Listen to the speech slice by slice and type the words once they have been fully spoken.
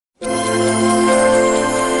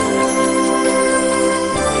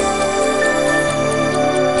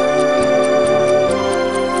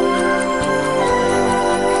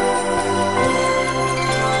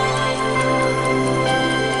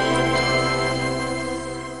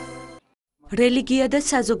რელიგია და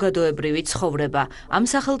საზოგადოებრივი ცხოვრება. ამ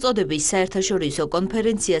სახელწოდების საერთაშორისო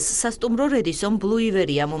კონფერენციას სასტუმრო რედისონ ბლუ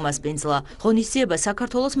ივერია მომასპინძლა. ღონისძიება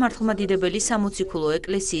საქართველოს მართლმადიდებელი სამოციქულო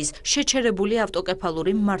ეკლესიის შეჩერებული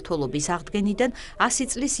ავტოკეფალური მმართველობის აღდგენიდან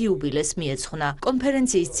 100 წლის იუბილეს მიეძღვნა.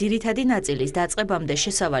 კონფერენციის ძირითადი ნაწილის დაწყებამდე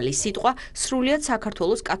შესავალი სიტყვა სრულიად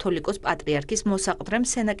საქართველოს კათოლიკოს პატრიარქის მოსაყდრემ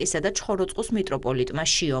სენაკისა და ჩხოროწყუს მიტროპოლიტმა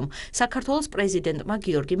შიომ, საქართველოს პრეზიდენტმა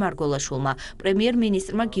გიორგი მარგოლაშვილმა,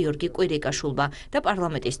 პრემიერ-მინისტრმა გიორგი კვირიკაშვილმა და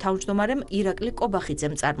პარლამენტის თავმჯდომარემ ირაკლი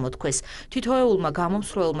კობახიძემ წარმოთქვეს. თითოეულმა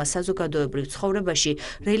გამომსვლელმა საზოგადოებრივ ცხოვრებაში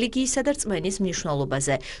რელიგიისა და რწმენის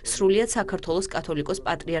მნიშვნელობაზე, სრულიად საქართველოს კათოლიკოს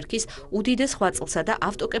პატრიარქის უდიდეს ღვაწლსა და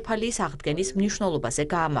ავტოკეფალიის აღდგენის მნიშვნელობაზე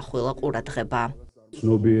გაამახვილა ყურადღება.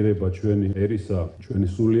 ცნობიერება ჩვენი ერისა, ჩვენი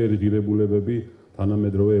სულიერი ღირებულებები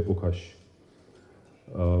თანამედროვე ეპოქაში.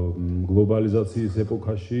 გლობალიზაციის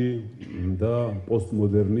ეპოქაში და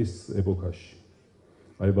პოსტმოდერნის ეპოქაში.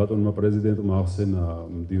 აი ბატონმა პრეზიდენტმა ახსენა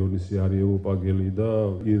დიონისი არიეოპაგელი და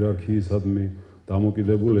იერარქიისადმი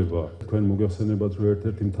დამოკიდებულება. თქვენ მოგეხსენებათ, რომ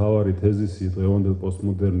ერთ-ერთი მთავარი თეზისი დღევანდელ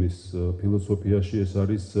პოსტმოდერნის ფილოსოფიაში ეს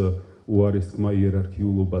არის უარის თქმა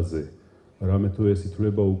იერარქიულობაზე. რამე თუ ეს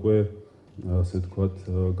ითვლება უკვე, ასე ვთქვათ,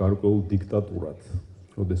 გარკვეულ დიქტატურად.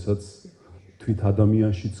 როდესაც თვით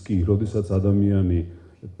ადამიანშიც კი, როდესაც ადამიანი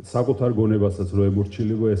საკუთარ გონებასაც რო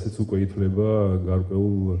ემორჩილება, ესეც უკვე ითვლება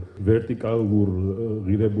გარკვეულ ვერტიკალურ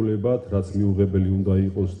ღირებულებად, რაც მიუღებელი უნდა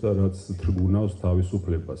იყოს და რაც თრგუნავს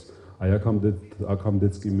თავისუფლებას. აი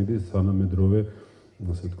აქამდეც კი მიდის თანამედროვე,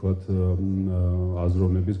 ასე ვთქვათ,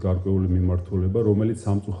 აზროვნების გარკვეული მიმართულება, რომელიც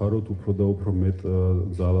სამწუხაროდ უფრო და უფრო მეტ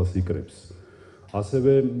ძალას იკრებს.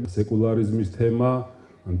 ასევე სეკულარიზმის თემა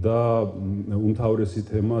და უმთავრესი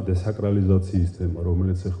თემა დესაკრალიზაციის თემა,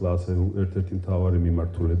 რომელიც ახლა ასე ერთ-ერთი მთავარი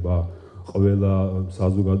მიმართულება ყველა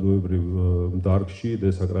საზოგადოებრივ დარგში,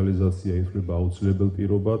 დესაკრალიზაცია ითვლება აუცილებელ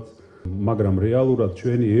პირობად, მაგრამ რეალურად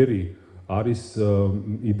ჩვენი ერი არის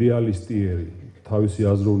იდეალისტი ერი, თავისი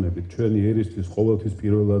აზროვნებით. ჩვენი ერისთვის ყოველთვის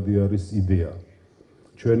პირველადი არის იდეა.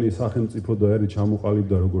 ჩვენი სახელმწიფო და ერი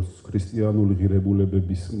ჩამოყალიბდა როგორც ქრისტიანული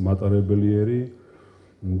ღირებულებების მატარებელი ერი.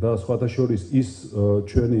 და სხვათა შორის ის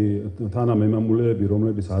ჩვენი თანამემამულეები,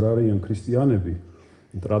 რომლებიც არ არიან ქრისტიანები,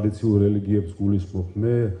 ტრადიციულ რელიგიებს გულისხმობ,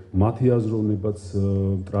 მე მათი აზროვნებაც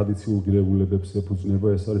ტრადიციულ ღირებულებებს ეფუძნება,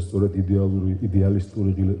 ეს არის სწორედ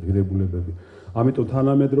იდეალისტური ღირებულებები. ამიტომ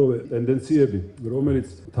თანამედროვე ტენდენციები, რომელიც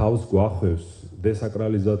თავს გვახვევს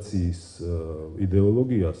დესაკრალიზაციის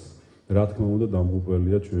იდეოლოგიას, რა თქმა უნდა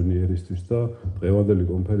დამღუპველია ჩვენი ერისთვის და დღევანდელი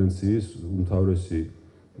კონფერენციის უმთავრესი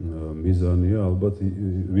მიზანია ალბათ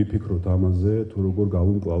ვიფიქროთ ამაზე, თუ როგორ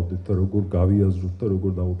გავუმკლავდეთ და როგორ გავიაზროთ და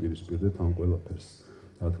როგორ დავუპირისპირდეთ ამ ყველაფერს.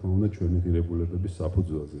 რა თქმა უნდა ჩვენი ღირებულებების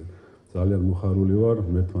საფუძველზე. ძალიან მოხარული ვარ,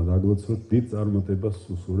 მერთმა დაგლოცოთ, დიდ წარმატებას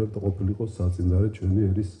უსურვებთ ყოფილიყო საწინდარი ჩვენი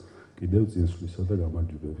ერის კიდევ წინსვლისა და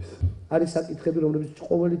გამარჯვების. არის საკითხები, რომლებიც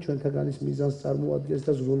ყოველი ჩვენთაგანის მიზანს წარმოადგენს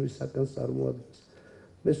და ზრუნვის საკანს წარმოადგენს.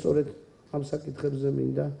 მე სწორედ ამ საკითხებზე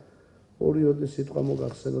მინდა ორი სიტყვა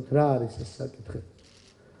მოგახსენოთ, რა არის ეს საკითხები.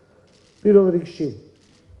 პირველ რიგში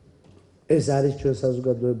ეს არის ჩვენ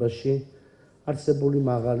საზოგადოებაში არსებული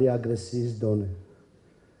მაღალი აგრესიის დონე.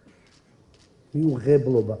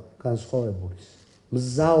 მიუღებლობა განსხვავებულის,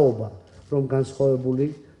 მზაობა, რომ განსხვავებული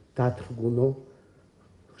დათრგუნო,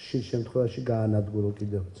 ხშირ შემთხვევაში გაანადგურო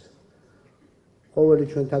კიდევაც. ყოველი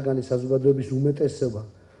ჩვენთაგანი საზოგადოების უმეტესობა,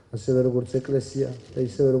 ასევე როგორც ეკლესია და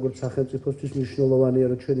ისევე როგორც სახელმწიფოსთვის მნიშვნელოვანია,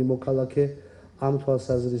 რომ ჩვენი მოქალაქე ამ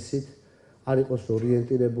თვალსაზრისით არ იყოს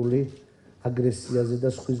ორიენტირებული აგრესიაზე და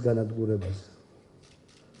სხვის განადგურებაზე.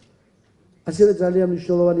 ასევე ძალიან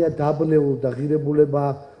მნიშვნელოვანია დაბნეულ და ღირებულება,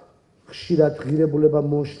 ხშირად ღირებულება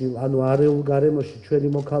მოშლილ, ანუ არეულ გარემოში ჩვენი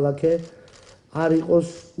მოქალაქე არ იყოს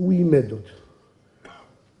უიმედოდ.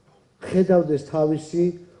 ხედავდეს თავისი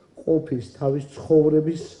ყოფის, თავის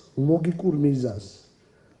ცხოვრების ლოგიკურ მიზანს.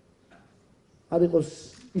 არ იყოს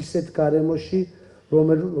ისეთ გარემოში,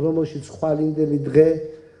 რომელშიც ხვალინდელი დღე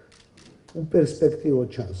უპერსპექტივო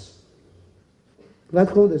ჩანს. რა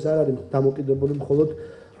თქმა უნდა, ეს არ არის დამოკიდებული მხოლოდ,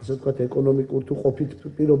 ასე ვთქვათ, ეკონომიკურ თუ ყოფით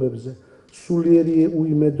პირობებზე. სულიერი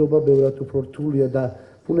უიმედობა ბევრად უფრო რთულია და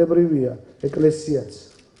ბუნებრივია ეკლესიაც,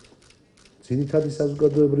 ძირითადი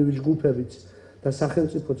საზოგადოებრივი ჯგუფებიც და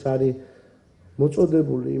სახელმწიფოც არის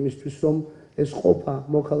მოწოდებული იმისთვის, რომ ეს ყოფა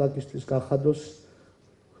მოქალაქისთვის გახადოს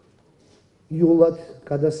იოლად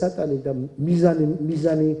გადასატანი და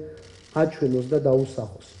მიზანი აჩვენოს და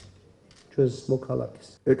დაუსახოს ჩვენს მოქალაქეს.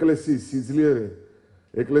 ეკლესიის სიძლიერე,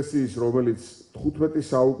 ეკლესიის, რომელიც 15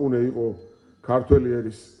 საუკუნე იყო ქართველი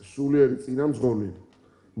ერის სულიერი წინამძღოლი,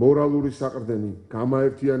 მორალური საყრდენი,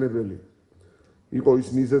 გამაერთიანებელი, იყო ის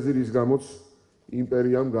მიზეზი, რის გამოც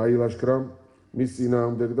იმპერიამ გაილაშქრა მის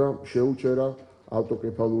წინააღმდეგ და შეუჩერა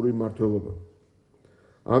ავტოკეფალური მმართველობა.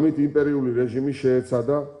 ამით იმპერიული რეჟიმი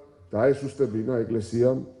შეეცადა დაესუსტებინა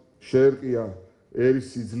ეკლესიამ, შეერყია ერის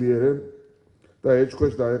სიძლიერე და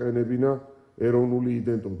ეჭქვეშ დაეყენებინა ეროვნული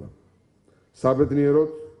იდენტობა. საბედნიეროდ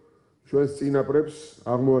ჩვენს წინაპრებს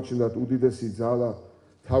აღმოაჩინდათ უდიდესი ძალა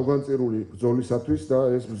თავგანწირული ბრძოლისათვის და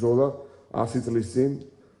ეს ბრძოლა 100 წლის წინ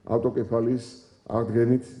ავტოკეფალიის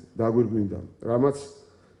აღდგენით დაგვირგვინდა, რამაც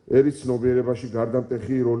ერის ცნობიერებაში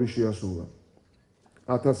გარდამტეხი როლი შეასრულა.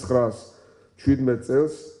 1917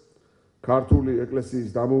 წელს ქართული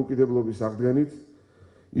ეკლესიის დამოუკიდებლობის აღდგენით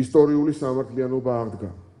ისტორიული სამართლიანობა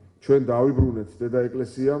აღდგა. ჩვენ დავიბრუნეთ დედა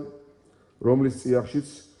ეკლესია, რომლის წიაღშიც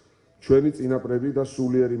ჩვენი წინაპრები და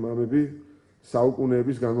სულიერი მამები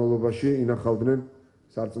საუკუნეების განმავლობაში ინახავდნენ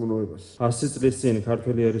სარწმუნოებას. 100 წლის წინ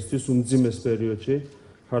ქართული ერისთვის უმძიმეს პერიოდში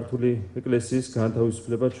ქართული ეკლესიის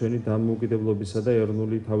განთავისუფლება ჩვენი დამოუკიდებლობისა და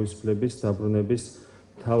ეროვნული თავისუფლების დაბრუნების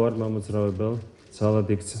მთავარ მამოძრავებელ ძალად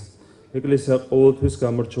იქცა. ეკლესია ყოველთვის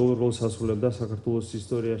გამორჩეულ როლს ასრულებდა საქართველოს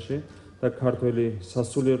ისტორიაში და ქართველი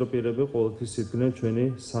სასულიერო პირები ყოველთვის იდგნენ ჩვენი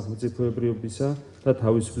სახელმწიფოებრიობისა და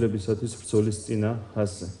თავისუფლებისათვის ბრძოლის წინა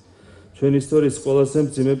ხაზზე. ჩვენი ისტორიის ყველაზე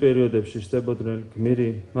მძიმე პერიოდებში შდებოდნენ გმირი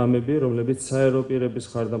მამები, რომლებიც საერო პირების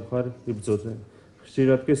ხარდამხარ იბრძოდნენ.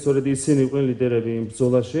 ხშირად კი სწორედ ისინი იყვნენ ლიდერები იმ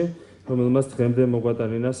ბრძოლაში, რომელმაც დღემდე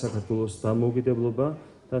მოგვატანინა საქართველოს დამოუკიდებლობა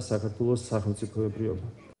და საქართველოს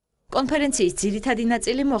სახელმწიფოებრიობა. კონფერენციის ძირითადი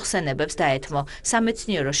ნაწილი მოხსენებებს დაეთმო.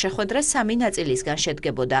 სამეცნიერო შეხვედრა 3 ნაწილისგან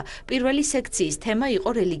შედგებოდა. პირველი სექციის თემა იყო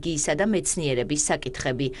რელიგიისა და მეცნიერების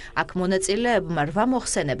საკითხები. აქ მონაწილეებმა 8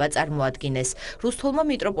 მოხსენება წარმოადგინეს. რუსთველმა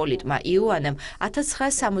მიტროპოლიტმა იოანემ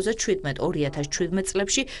 1967-2017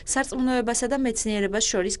 წლებში სარწმუნოებასა და მეცნიერებას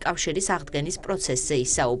შორის კავშირის აღდგენის პროცესზე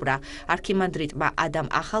ისაუბრა. არქიმანდრიტმა ადამ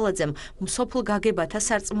ახალაძემ მსოფლ გაგებათა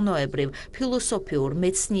სარწმუნოებრივ, ფილოსოფიურ,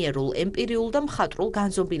 მეცნიერულ, ემპირიულ და მხატვრულ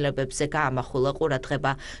განზომილებებს გაამახვილა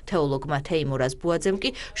ყურადღება. თეოლოგმა თეიმურაზ ბუაძემ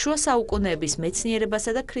კი შუა საუკუნეების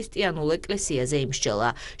მეცნიერებასა და ქრისტიანულ ეკლესიაზე იმსჯელა.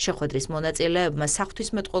 შეხვედრის მონაწილეებმა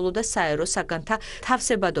საღვთისმეტყველო და საერო საგანთა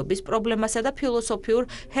თავსებადობის პრობლემასა და ფილოსოფიურ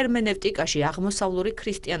ჰერმენევტიკაში აღმოსავლური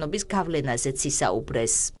ქრისტიანობის გავლენაზეც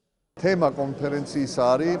ისაუბრეს. თემა კონფერენციის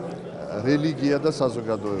არის რელიგია და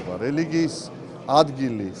საზოგადოება. რელიგიის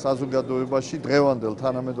ადგილი საზოგადოებაში, დღევანდელ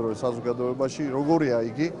თანამედროვე საზოგადოებაში, როგორია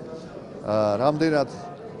იგი, რამდენად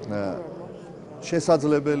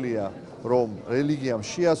შესაძლებელია, რომ რელიგიამ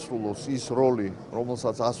შეასრულოს ის როლი,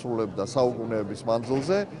 რომელსაც ასრულებდა საუკუნეების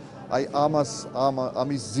მანძილზე, აი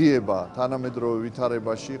ამის ძიება თანამედროვე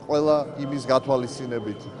ვითარებაში, ყველა იმის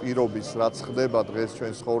გათვალისწინებით პირობის, რაც ხდება დღეს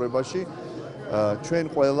ჩვენ ცხოვრებაში, ჩვენ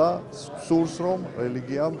ყველა სურს, რომ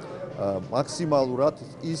რელიგიამ მაქსიმალურად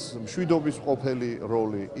ის მშვიდობის ყოფილი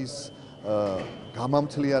როლი, ის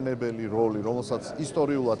გამამთლიანებელი როლი, რომელსაც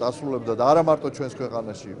ისტორიულად ასრულებდა და არა მარტო ჩვენს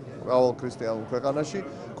ქვეყანაში, მრავალ ქრისტიანულ ქვეყანაში,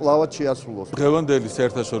 კვლავად შეასრულოს. დღევანდელი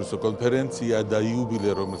საერთაშორისო კონფერენცია და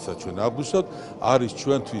იუბილე, რომელსაც ჩვენ აგვიშოთ, არის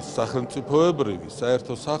ჩვენთვის სახელმწიფოებრივი,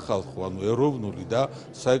 საერთო სახალხო, ანუ ეროვნული და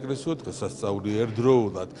საეკლესიო დღესასწაული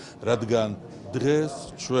ერთდროულად, რადგან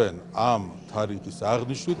დღეს ჩვენ ამ თარიღის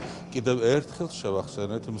აღნიშვნით კიდევ ერთხელ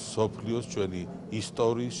შევახსენეთ მსოფლიოს ჩვენი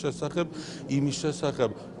ისტორიის შესახებ, იმის შესახებ,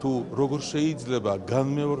 თუ როგორ შეიძლება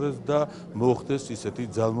განმეორდეს და მოხდეს ისეთი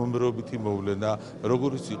ძალმომრობითი მოვლენა,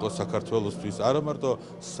 როგორიც იყო საქართველოსთვის არა მარტო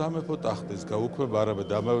სამეფო ტახტის გაუქმება, არამედ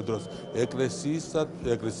ამავე დროს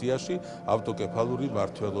ეკლესიაში ავტოკეფალური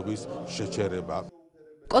მმართველობის შეჩერება.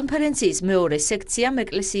 კონფერენციის მეორე სექციამ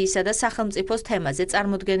ეკლესიისა და სახელმწიფოს თემაზე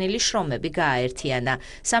წარმოდგენილი შრომები გააერთიანა.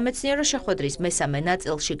 სამეცნიერო შეხვედრის მესამე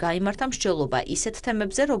ნაწილში გაიმართა მსჯელობა ისეთ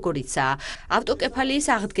თემებზე, როგორიცაა ავტოკეფალიის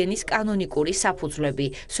აღდგენის კანონიკური საფუძვლები,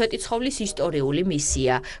 სვეტიცხოვლის ისტორიული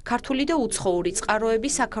მისია, ქართული და უცხოური წყაროები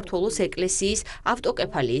საქართველოს ეკლესიის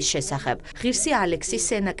ავტოკეფალიის შესახებ, ღირსი ალექსის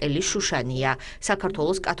სენაკელის შუშანია,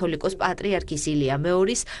 საქართველოს კათოლიკოს პატრიარქის ილია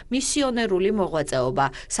მეორის მისიონერული მოღვაწეობა,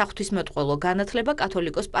 საღვთისმეტყველო განათლება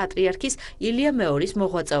კათოლიკოს პატრიარქის ილია მეორის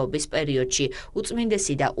მოღვაწეობის პერიოდში,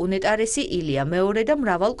 უწმინდესი და უნეტარესი ილია მეორე და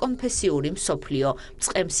მრავალკონფესიური მსოფლიო,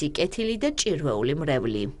 მწყემსი კეთილი და ჭირვეული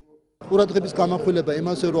მრევლი. ყურადღების გამახვილება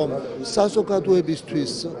იმაზე, რომ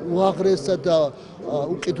საზოგადოებისთვის უაღრესად და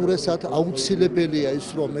უკიდურესად აუცილებელია ის,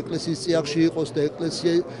 რომ ეკლესიის წიაღში იყოს და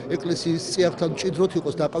ეკლესიის წიაღთან მჭიდროდ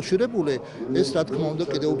იყოს დაკავშირებული, ეს რა თქმა უნდა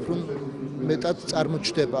კიდევ უფრო მეტად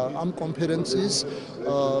წარმოჩდება ამ კონფერენციის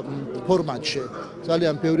ფორმატში.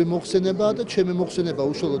 ძალიან ბევრი მოხსენებაა და ჩემი მოხსენება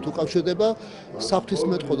უშუალოდ უკავშირდება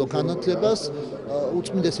საღვთისმეტყველო განათლებას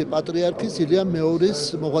უწმინდესი პატრიარქის ილია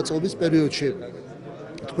მეორის მოღვაწეობის პერიოდში.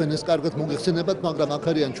 თქვენ ეს კარგად მოგეხსენებათ, მაგრამ აქ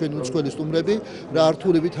არიან ჩვენი უცხოელი სტუმრები, რა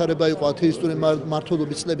ართული ვითარება იყო ათეისტური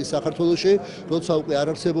მართლობის წლების საქართველოში, როცა უკვე არ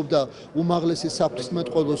არსებობდა უმაღლესი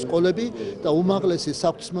საღვთისმეტყველო სკოლები და უმაღლესი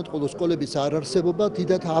საღვთისმეტყველო სკოლების არ არსებობა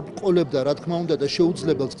დიდად აბყოლებდა, რა თქმა უნდა და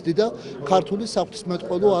შეუძლებელს ხდიდა ქართული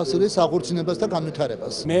საღვთისმეტყველო აზრის აღორძინებას და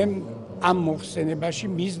განვითარებას. მე ამ მოხსენებაში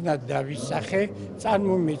მიზნად დავისახე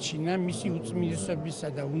წარმომეჩინა მისი უწმინდესობისა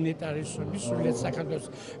და უნეტარესობის სრულიად საქართველოს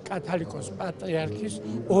კათოლიკოს პატრიარქის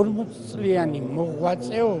 40-წლიანი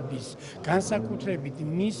მოღვაწეობის განსაკუთრებით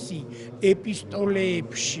მისი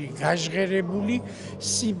ეპისტოლეებში გაჟღერებული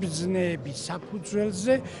სიბრძნეების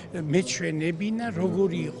საფუძველზე მეჩვენებინა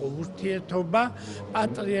როგორი იყო ურთიერთობა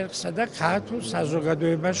პატრიარქსა და ქართულ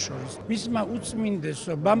საზოგადოებას შორის. მისმა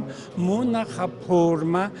უწმინდესობამ მონახა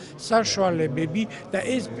ფორმა საშუალებები და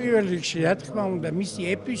ეს პირველ რიგში რა თქმა უნდა მისი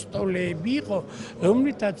ეპისტოლეები იყო,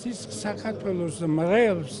 რომლითაც ის საქართველოს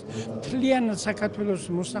მრევლს, მთლიანად საქართველოს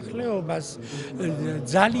მოსახლეობას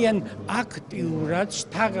ძალიან აქტიურად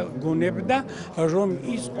შთაგონებდა, რომ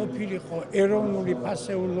ის ყოფილიყო ეროვნული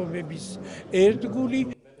ფასეულობების ერთგული.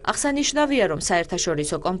 აღსანიშნავია, რომ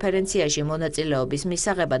საერთაშორისო კონფერენციაში მონაწილეობის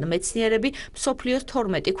მისაღებად მეცნიერები მსოფლიოს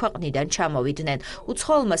 12 ქვეყნიდან ჩამოვიდნენ.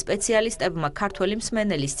 უცხოელმა სპეციალისტებმა ქართველი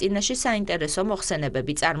მსმენელის წინაშე საინტერესო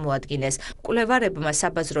მოხსენებები წარმოადგინეს. მკვლევარებმა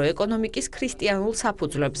საბაზრო ეკონომიკის ქრისტიანულ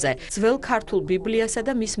საფუძვლებზე, ძველ ქართულ ბიბლიასა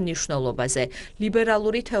და მის მნიშვნელობაზე,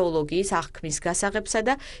 ლიბერალური თეოლოგიის აღქმის გასაღებსა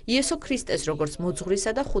და იესო ქრისტეს როგორც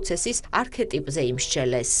მოძღვრისა და ხუცესის არქეტიპზე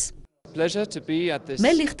იმსჯელეს.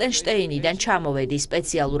 მე ლიხტენშტეინიდან ჩამოვედი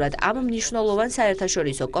სპეციალურად ამ მნიშვნელოვან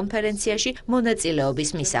საერთაშორისო კონფერენციაში მონაწილეობის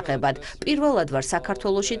მისაღებად. პირველად ვარ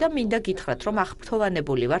საქართველოში და მინდა გითხრათ, რომ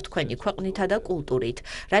აღფრთოვანებული ვარ თქვენი ქვეყნითა და კულტურით.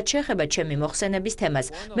 რაც შეეხება ჩემი მოხსენების თემას,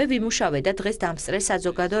 მე ვიმუშავე და დღეს დამსწრე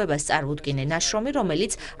საზოგადოებას წარმოვდგინე ნაშრომი,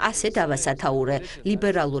 რომელიც ასე დავასათაურე: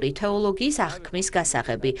 ლიბერალური თეოლოგიის აღქმის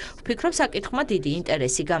გასაღები. ვფიქრობ, საკითხმა დიდი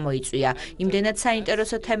ინტერესი გამოიწვია. იმდენად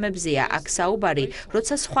საინტერესო თემებზეა აქ საუბარი,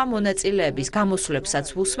 როცა სხვა მონაწილეების გამოსვლებსაც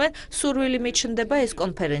ვუსმენ, სურვილი მიჩნდება ეს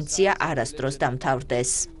კონფერენცია არასდროს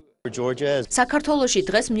დამთავრდეს. საქართველოში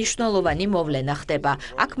დღეს მნიშვნელოვანი მოვლენა ხდება.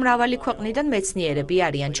 აქ მრავალი ქვეყნიდან მეცნიერები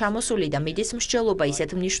არიან ჩამოსული და მიდის მსჯელობა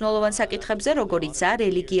ისეთ მნიშვნელოვან საკითხებზე, როგორიცაა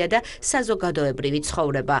რელიგია და საზოგადოებრივი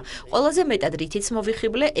ცხოვრება. ყველაზე მეტად რითიც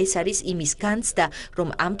მოვიხიბლე, ეს არის იმის განცდა, რომ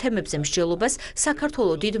ამ თემებზე მსჯელობას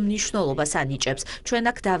საქართველო დიდ მნიშვნელობას ანიჭებს. ჩვენ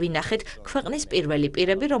აქ დავინახეთ ქვეყნის პირველი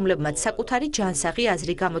პირები, რომლებმაც საკუთარი ჯანსაღი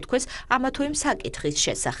აზრი გამოთქვეს ამა თუ იმ საკითხის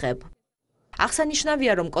შესახებ.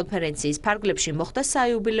 აღსანიშნავია, რომ კონფერენციის ფარგლებში მოხდა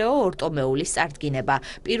საიუბილეო ორტომეულის წარდგინება.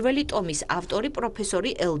 პირველი ტომის ავტორი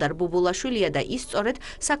პროფესორი ელდარ ბუბულაშვილია და ის სწორედ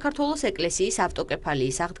საქართველოს ეკლესიის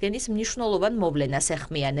ავტოკეფალიის აღდგენის მნიშვნელოვან მოვლენას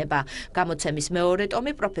ეხმიანება. გამოცემის მეორე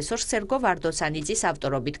ტომი პროფესორ სერგო ვარდოსანიძის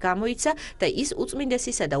ავტორობით გამოიცა და ის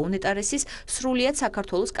უწმინდესისა და უნეტარესის სრულიად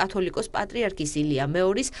საქართველოს კათოლიკოს პატრიარქის ილია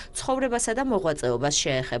მეორის ცხოვრებასა და მოღვაწეობას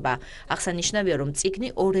შეეხება. აღსანიშნავია, რომ წიგნი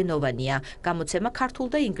ორენოვანია. გამოცემა ქართულ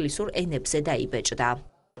და ინგლისურ ენებზე დაიბეჭდა.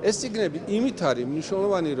 ეს წიგნები იმით არის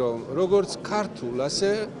მნიშვნელოვანი, რომ როგორც ქართულ, ასე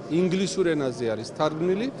ინგლისურ ენაზე არის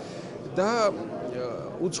თარგმნილი და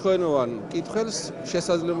უცხოენოვან კითხვებს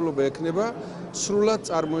შესაძლებლობა ექნება სრულად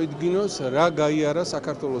წარმოიდგინოს, რა გაიარა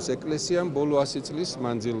საქართველოს ეკლესიამ ბოლო 100 წლის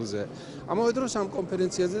მანძილზე. ამავე დროს ამ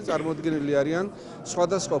კონფერენციაზე წარმოდგენილი არიან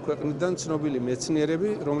სხვადასხვა ქვეყნიდან ცნობილი მეცნიერები,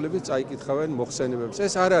 რომლებიც წაიკითხავენ მოხსენებებს.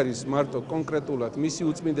 ეს არ არის მარტო კონკრეტულად მისი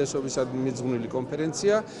უწმინდესობისადმი მიძღვნილი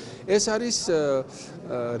კონფერენცია, ეს არის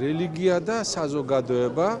რელიგია და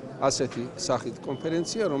საზოგადოება, ასეთი სახით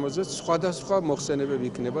კონფერენცია, რომელზეც სხვადასხვა მოხსენებები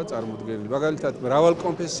იქნება წარმოდგენილი. მაგალითად,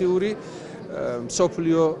 მრავალკონფესიური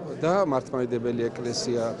მსოფლიო და მართლმადიდებელი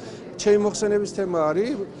ეკლესია. ჩემი მოხსენების თემა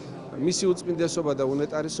არის მისი უწმინდესობა და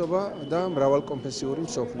უნეტარესობა და მრავალკონფესიური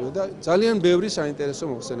მსოფლიო და ძალიან ბევრი საინტერესო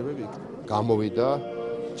მოხსენებები იქნება. გამოვიდა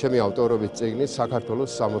ჩემი ავტორობით წიგნი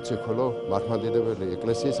საქართველოს სამოციქულო მართლმადიდებელი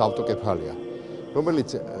ეკლესიის ავტოკეფალია,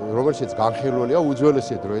 რომელშიც განხილულია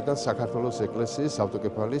უძველესი დროიდან საქართველოს ეკლესიის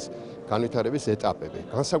ავტოკეფალიის განვითარების ეტაპები.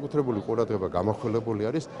 განსაკუთრებული ყურადღება გამახვილებული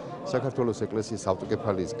არის საქართველოს ეკლესიის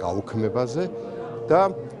ავტოკეფალიის გაუქმებაზე და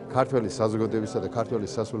ქართველის საზოგადოებისა და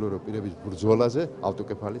ქართველის სასულიერო პირების ბრძოლაზე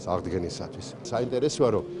ავტოკეფალიის აღდგენისათვის. საინტერესოა,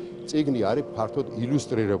 რომ წიგნი არის ფართოდ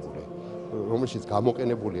ილუსტრირებული, რომელშიც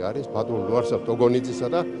გამოყენებული არის ბატონ ლუარსაბ ტოგონიძისა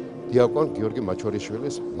და დიაკონ გიორგი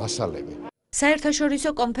მაჩორიშვილის მასალები.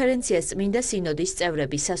 საერთაშორისო კონფერენციას წმინდა სინოდის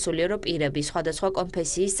წევრები, სასულიერო პირები, სხვადასხვა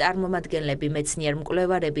კონფესიის წარმომადგენლები,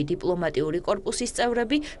 მეცნიერ-მკვლევარები, დიპლომატიური კორპუსის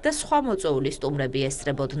წევრები და სხვა მოწვეული სტუმრები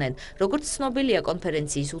ესწრებოდნენ. Როგორც ცნობილია,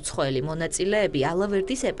 კონფერენციის უცხოელი მონაწილეები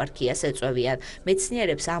ალავერდის ეპარქიას ეწვევიან.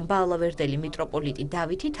 მეცნიერებს ამბა ალავერდელი მიტროპოლიტი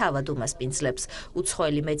დავითი თავად უმასპინძლებს.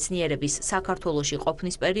 უცხოელი მეცნიერების საქართველოში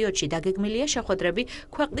ყოფნის პერიოდში დაგეგმილია შეხვედრები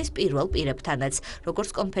ქვეყნის პირველ პირებთანაც. Როგორც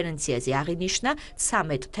კონფერენციაზე აღინიშნა,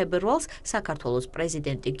 13 თებერვალს საქართველოს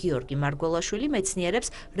პრეზიდენტი გიორგი მარგველაშვილი მეცნიერებს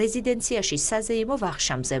რეზიდენციაში საზეიმო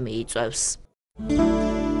ვახშამზე მიიწვევს.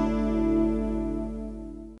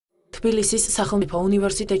 თბილისის სახელმწიფო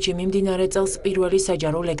უნივერსიტეტში მიმდინარე წელს პირველი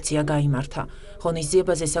საჯარო ლექცია გაიმართა.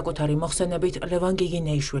 ღონისძიებაზე საკუთარი მოხსენებით ლევან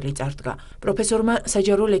გიგინეიშვილი წარდგა. პროფესორმა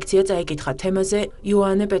საჯარო ლექცია წაიკითხა თემაზე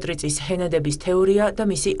იოანე პეტრიწის ჰენადების თეორია და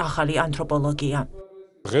მისი ახალი ანთროპოლოგია.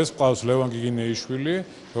 დღეს ყავს ლევან გიგინეიშვილი,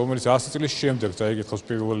 რომელიც 100 წლის შემდეგ წაიკითხავს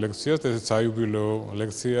პირველ ლექციას, ესეც საიუბილეო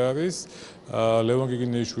ლექცია არის. ლევან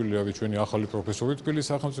გიგინეიშვილი არის ჩვენი ახალი პროფესორი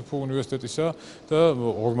თბილისის სახელმწიფო უნივერსიტეტისა და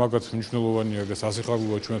ორმაგად მნიშვნელოვანია და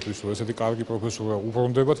სასიხარულოა ჩვენთვის, რომ ესეთი კარგი პროფესორია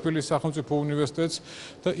უბრუნდება თბილისის სახელმწიფო უნივერსიტეტს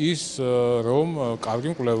და ის რომ კარგი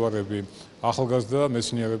მკვლევარები, ახალგაზრდა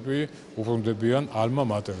მეცნიერები უბრუნდებიან ალმა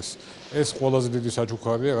მატერს. ეს ყველაზე დიდი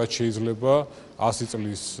საჩუქარია, რაც შეიძლება 100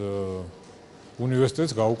 წლის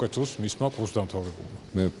უნივერსიტეტს გაუკეთოს მისმა კურსდამთავრებულმა.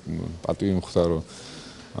 მე პატივი მხვდა, რომ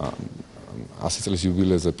 100 წლის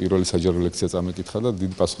იუბილეზე პირველი საჯარო ლექცია წამეკითხა და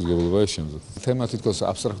დიდი პასუხისმგებლობა ეშემზე. თემა თითქოს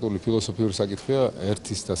აბსტრაქტული ფილოსოფიური საკითხია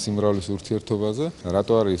ერთის და სიმრავლის ურთიერთობაზე.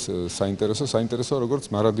 რატო არის საინტერესო? საინტერესოა როგორც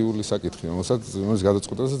მარადიული საკითხი, რომელსაც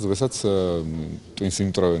გადაწყვეტასაც დღესაც ტვინს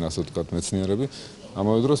იმტროვენ, ასე ვთქვათ, მეცნიერები.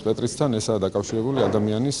 ამავე დროს პეტრიცთან ესაა დაკავშირებული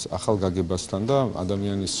ადამიანის ახალ გაგებასთან და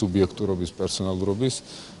ადამიანის სუბიექტურობის, პერსონალურობის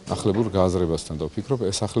ახლებურ გააზრებასთან და ვფიქრობ,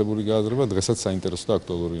 ეს ახლებური გააზრება დღესაც საინტერესო და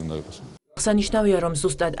აქტუალური უნდა იყოს. აღსანიშნავია, რომ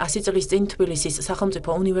ზუსტად 100 წლის წინ თბილისის სახელმწიფო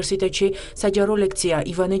უნივერსიტეტში საჯარო ლექცია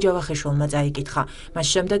ივანე ჯავახიშვილმა წაიკითხა. მას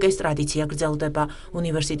შემდეგ ეს ტრადიცია გრძელდება.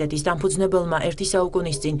 უნივერსიტეტის დამფუძნებელმა ერთი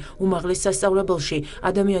საუკუნის წინ უმაღლეს სასწავლებელში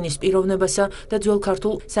ადამიანის პიროვნებასა და ძველ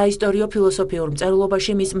ქართულ საისტორიო ფილოსოფიურ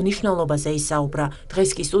მწერლობაში მის მნიშვნელობაზე ისაუბრა. დღეს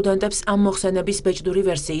კი სტუდენტებს ამ მოხსენების ბეჭდური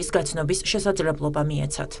ვერსიის გაცნობის შესაძლებლობა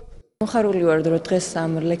მიეცათ. მოხარული ვარ, რომ დღეს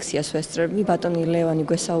ამ ლექციას ვესწრები. ბატონი ლევანი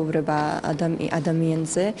გვესაუბრება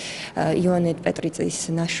ადამიანზე, იოანე პეტრიწის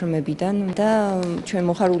ნაშრომებიდან და ჩვენ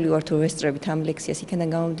მოხარული ვართ, რომ ვესწრებით ამ ლექციას იქიდან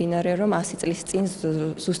გამომდინარე, რომ 100 წლის წინ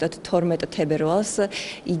ზუსტად 12 თებერვალს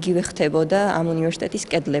იგივე ხდებოდა ამ უნივერსიტეტის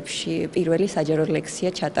კედლებში. პირველი საჯარო ლექცია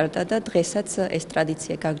ჩატარდა და დღესაც ეს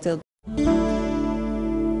ტრადიცია გაგრძელდა.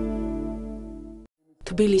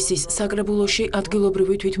 თბილისის საკრებულოში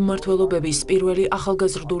ადგილობრივი თვითმმართველობების პირველი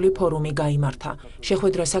ახალგაზრდული ფორუმი გაიმართა.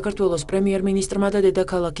 შეხვედრა საქართველოს პრემიერ-მინისტრმა და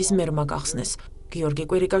დედაქალაქის მერმა გახსნეს. გიორგი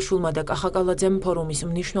კვირიკაშვილმა და კახაკალაძემ ფორუმის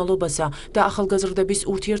მნიშვნელობასა და ახალგაზრდების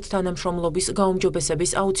ურთიერთთანამშრომლობის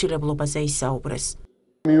გაუმჯობესების აუცილებლობაზე ისაუბრეს.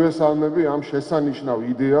 მივესალმები ამ შესანიშნავ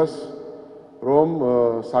იდეას, რომ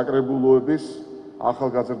საკრებულოების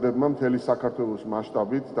ახალგაზრდებმა მთელი საქართველოს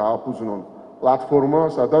მასშტაბით დააფუძნონ პლატფორმა,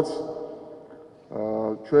 სადაც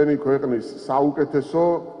ჩვენი ქვეყნის საუკეთესო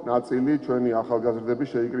ნაწილი, ჩვენი ახალგაზრდები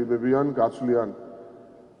შეიკრიბებიან, გაცვლიან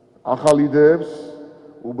ახალ იდეებს,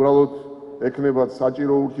 უბრალოდ ეკნებათ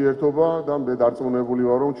საჭირო ურთიერთობა და მე დარწმუნებული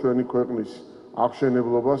ვარ, რომ ჩვენი ქვეყნის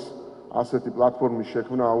აღშენებლობას ასეთი პლატფორმის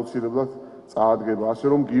შექმნა აუცილებლად წაადგება, ასე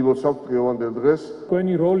რომ გილოცავთ დღევანდელ დღეს.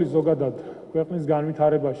 თქვენი როლი ზოგადად ქვეყნის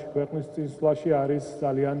განვითარებაში, ქვეყნის წინსვლაში არის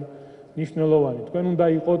ძალიან მნიშვნელოვანი. თქვენ უნდა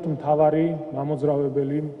იყოთ მთავარი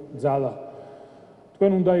მამოძრავებელი ძალა.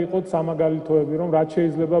 თქვენ უნდა იყოთ სამაგალითოები, რომ რაც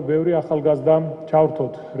შეიძლება ბევრი ახალგაზრდა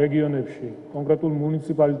ჩავრთოთ რეგიონებში, კონკრეტულ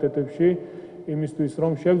მუნიციპალიტეტებში, იმისთვის,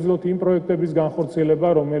 რომ შევძლოთ იმ პროექტების განხორციელება,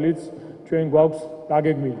 რომელიც ჩვენ გვაქვს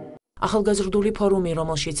დაგეგმილი. ახალგაზრდული ფორუმი,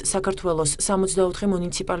 რომელშიც საქართველოს 64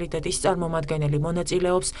 მუნიციპალიტეტის წარმომადგენელი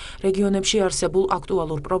მონაწილეობს, რეგიონებში არსებულ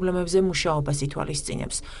აქტუალურ პრობლემებზე მუშაობას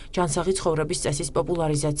ითვალისწინებს. ჯანსაღი ცხოვრების წესის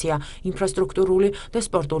პოპულარიზაცია, ინფრასტრუქტურული და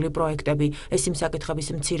სპორტული პროექტები, ეს იმ საკითხების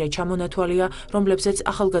მცირე ჩამონათვალია, რომლებზეც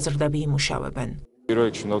ახალგაზრდები იმუშავებენ. პირველ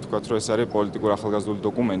რიგში უნდა ვთქვათ, რომ ეს არის პოლიტიკური ახალგაზრდული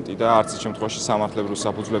დოკუმენტი და არც ერთ შემთხვევაში სამართლებრივი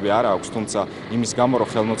საფუძვლები არ აქვს, თუმცა იმის გამო, რომ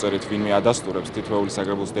ხელმოწერით ვინმე ადასტურებს თითოეული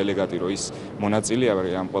საკრებულოს დელეგატი, რომ ის მონაწილეა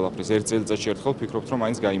ამ ყველაფრის ერთ წელიწადში ერთხელ, ვფიქრობთ, რომ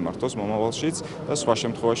მაინც გაიმართოს მომავალშიც და სხვა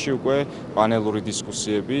შემთხვევაში უკვე პანელური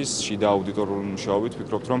დისკუსიების, შიდა აუდიტორული მუშაობით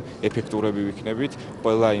ვფიქრობთ, რომ ეფექტურები ვიქნებით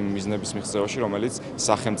ყველა იმ მიზნების მიღწევაში, რომელიც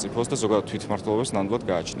სახელმწიფოს და ზოგადად თვითმმართველობას ნამდვილად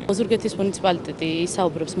გააჩნია. ოზურგეთის მუნიციპალიტეტი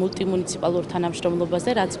ისაუბრებს მულტიმუნიციპალურ თანამშრომლობაზე,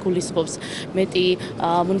 რაც გულისხმობს მეტი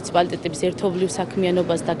მუნიციპალიტეტების ერთობლივ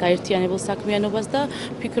საქმიანობას და გაერთიანებულ საქმიანობას და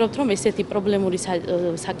ვფიქრობთ, რომ ესეთი პრობლემური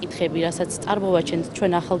საკითხები, რასაც წარმოვაჩენთ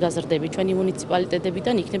ჩვენ ახალგაზრდები, ჩვენი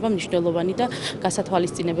მუნიციპალიტეტებიდან იქნება მნიშვნელოვანი და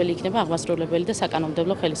გასათვალისწინებელი იქნება აღმასრულებელი და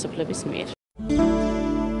საკანონმდებლო ხელისუფლების მიერ.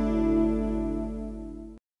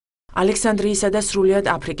 ალექსანდრიისა და სრულიად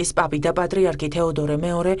აფრიკის პაპი და პატრიარქი თეოდორე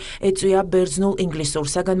მეორე ეწვია ბერძნულ ინგლისურ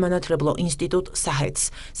საგანმანათლებლო ინსტიტუტ საჰეთს,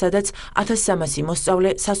 სადაც 1300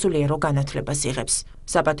 მოსწავლე სასულიერო განათლებას იღებს.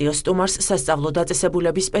 საპატიო სტუმარს სასწავლო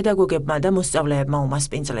დაწესებულების პედაგოგებმა და მოსწავლეებმა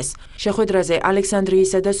უმასპინძლეს. შეხვედრაზე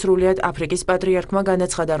ალექსანდრიისა და სრულიად აფრიკის პატრიარქმა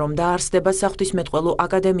განაცხადა, რომ დაარსდება საღვთისმეტყველო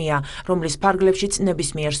აკადემია, რომლის ფარგლებშიც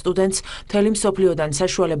ნებისმიერ სტუდენტს მთელი მსოფლიოდან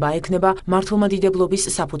საშუალება ექნება მართლმადიდებლობის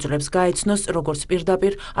საფუძვლებს გაეცნოს როგორც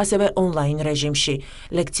პირდაპირ, ასევე ონლაინ რეჟიმში.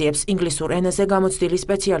 ლექციებს ინგლისურ ენაზე გამოცდილი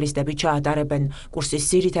სპეციალისტები ჩაატარებენ. კურსის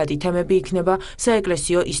ძირითადი თემები იქნება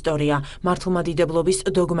საეკლესიო ისტორია, მართლმადიდებლობის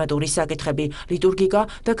დოგმატური საკითხები, ლიტურგიკა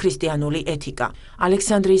და ქრისტიანული ეთიკა.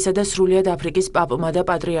 ალექსანდრიისა და სრულიად აფრიკის პაპმა და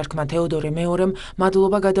პატრიარქმა თეოდორე მეორემ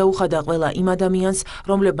მადლობა გადაუხადა ყველა იმ ადამიანს,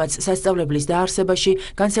 რომლებმაც სასწავლებლის დაარსებაში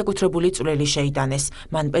განსაკუთრებული წვლილი შეიტანეს.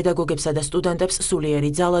 მან პედაგოგებსა და სტუდენტებს სულიერი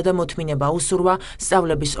ძალა და მოთმინება უსურვა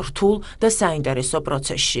სწავლების რთულ და საინტერესო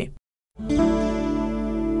პროცესში.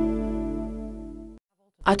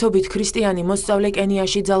 ათობით ქრისტიანი მოსწავლე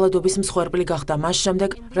კენიაში ძალადობის მსხვერპლი გახდა მას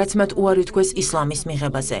შემდეგ, რაც მათ უარი თქვეს ისლამის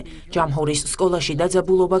მიღებაზე. ჯამჰურის სკოლაში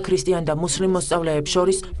დაძაბულობა ქრისტიან და მუსლიმ მოსწავლეებს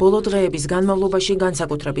შორის ბოლო დღეების განმავლობაში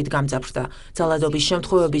განსაკუთრებით გამძაფრდა. ძალადობის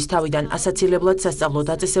შემთხვევების თავიდან ასაცილებლად სასწავლო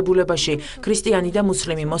დაწესებულებაში ქრისტიანი და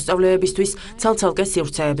მუსლიმი მოსწავლეებისთვის ცალ-ცალკე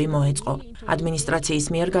სივრცეები მოეწყო. ადმინისტრაციის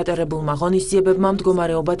მიერ გატარებულმა ღონისძიებებმა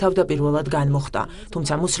მდგომარეობა თავდაპირველად განმოხტა,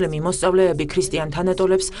 თუმცა მუსლიმი მოსწავლეები ქრისტიან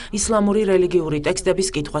თანატოლებს ისლამური რელიგიური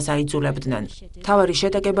ტექსტების კითხვას აიძულებდნენ. მთავარი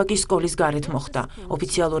შეტაკება კი სკოლის გარეთ მოხდა.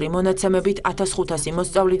 ოფიციალური მონაცემებით 1500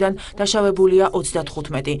 მოსწავლიდან დაშავებულია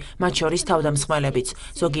 35, მათ შორის თავდამსხმელებიც.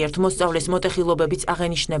 ზოგიერთ მოსწავლეს მოტეხილობებიც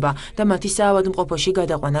აღენიშნება და მათი საავადმყოფოში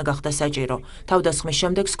გადაყვანა გახდა საჭირო. თავდასხმის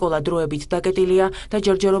შემდეგ სკოლა დროებით დაკეტილია და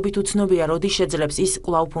ჯერჯერობით უცნობია, როდი შეძლებს ის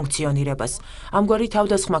კვლავ ფუნქციონირებას. ამგვარი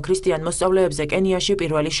თავდასხმა ქრისტიან მოსწავლეებზე კენიაში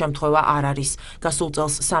პირველი შემთხვევა არ არის. გასულ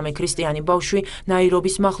წელს 3 ქრისტიანი ბავშვი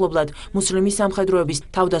ნაირობის მახლობლად მუსლიმი სამხედროების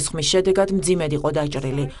თავდასხმის შედეგად მძიმედ იყო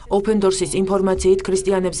დაჭრილი. Open Doors-ის ინფორმაციით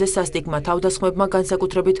ქრისტიანებზე სასტიკმა თავდასხმებმა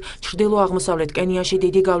განსაკუთრებით ჩრდილო-აღმოსავლეთ კენიაში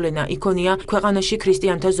დიდი გავლენა იქონია ქვეყანაში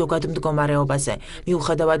ქრისტიანთა ზოგად მდგომარეობაზე.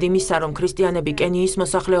 მიუხედავად იმისა, რომ ქრისტიანები კენიის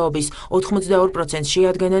მოსახლეობის 82%-ს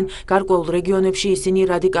შეადგენენ, გარკვეულ რეგიონებში ისინი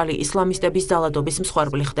რადიკალი ისლამისტების ძალადობის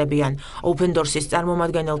მსხვერპლი ხდებიან. Open Doors-ის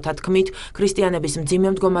წარმომადგენელთა თქმით, ქრისტიანების მძიმე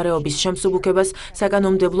მდგომარეობის შემსუბუქებას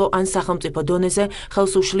საკანონმდებლო ან სახელმწიფო დონეზე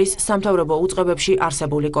ხელს უშლის სამთავრობო უწყებებში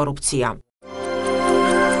არსებული კორუფცია.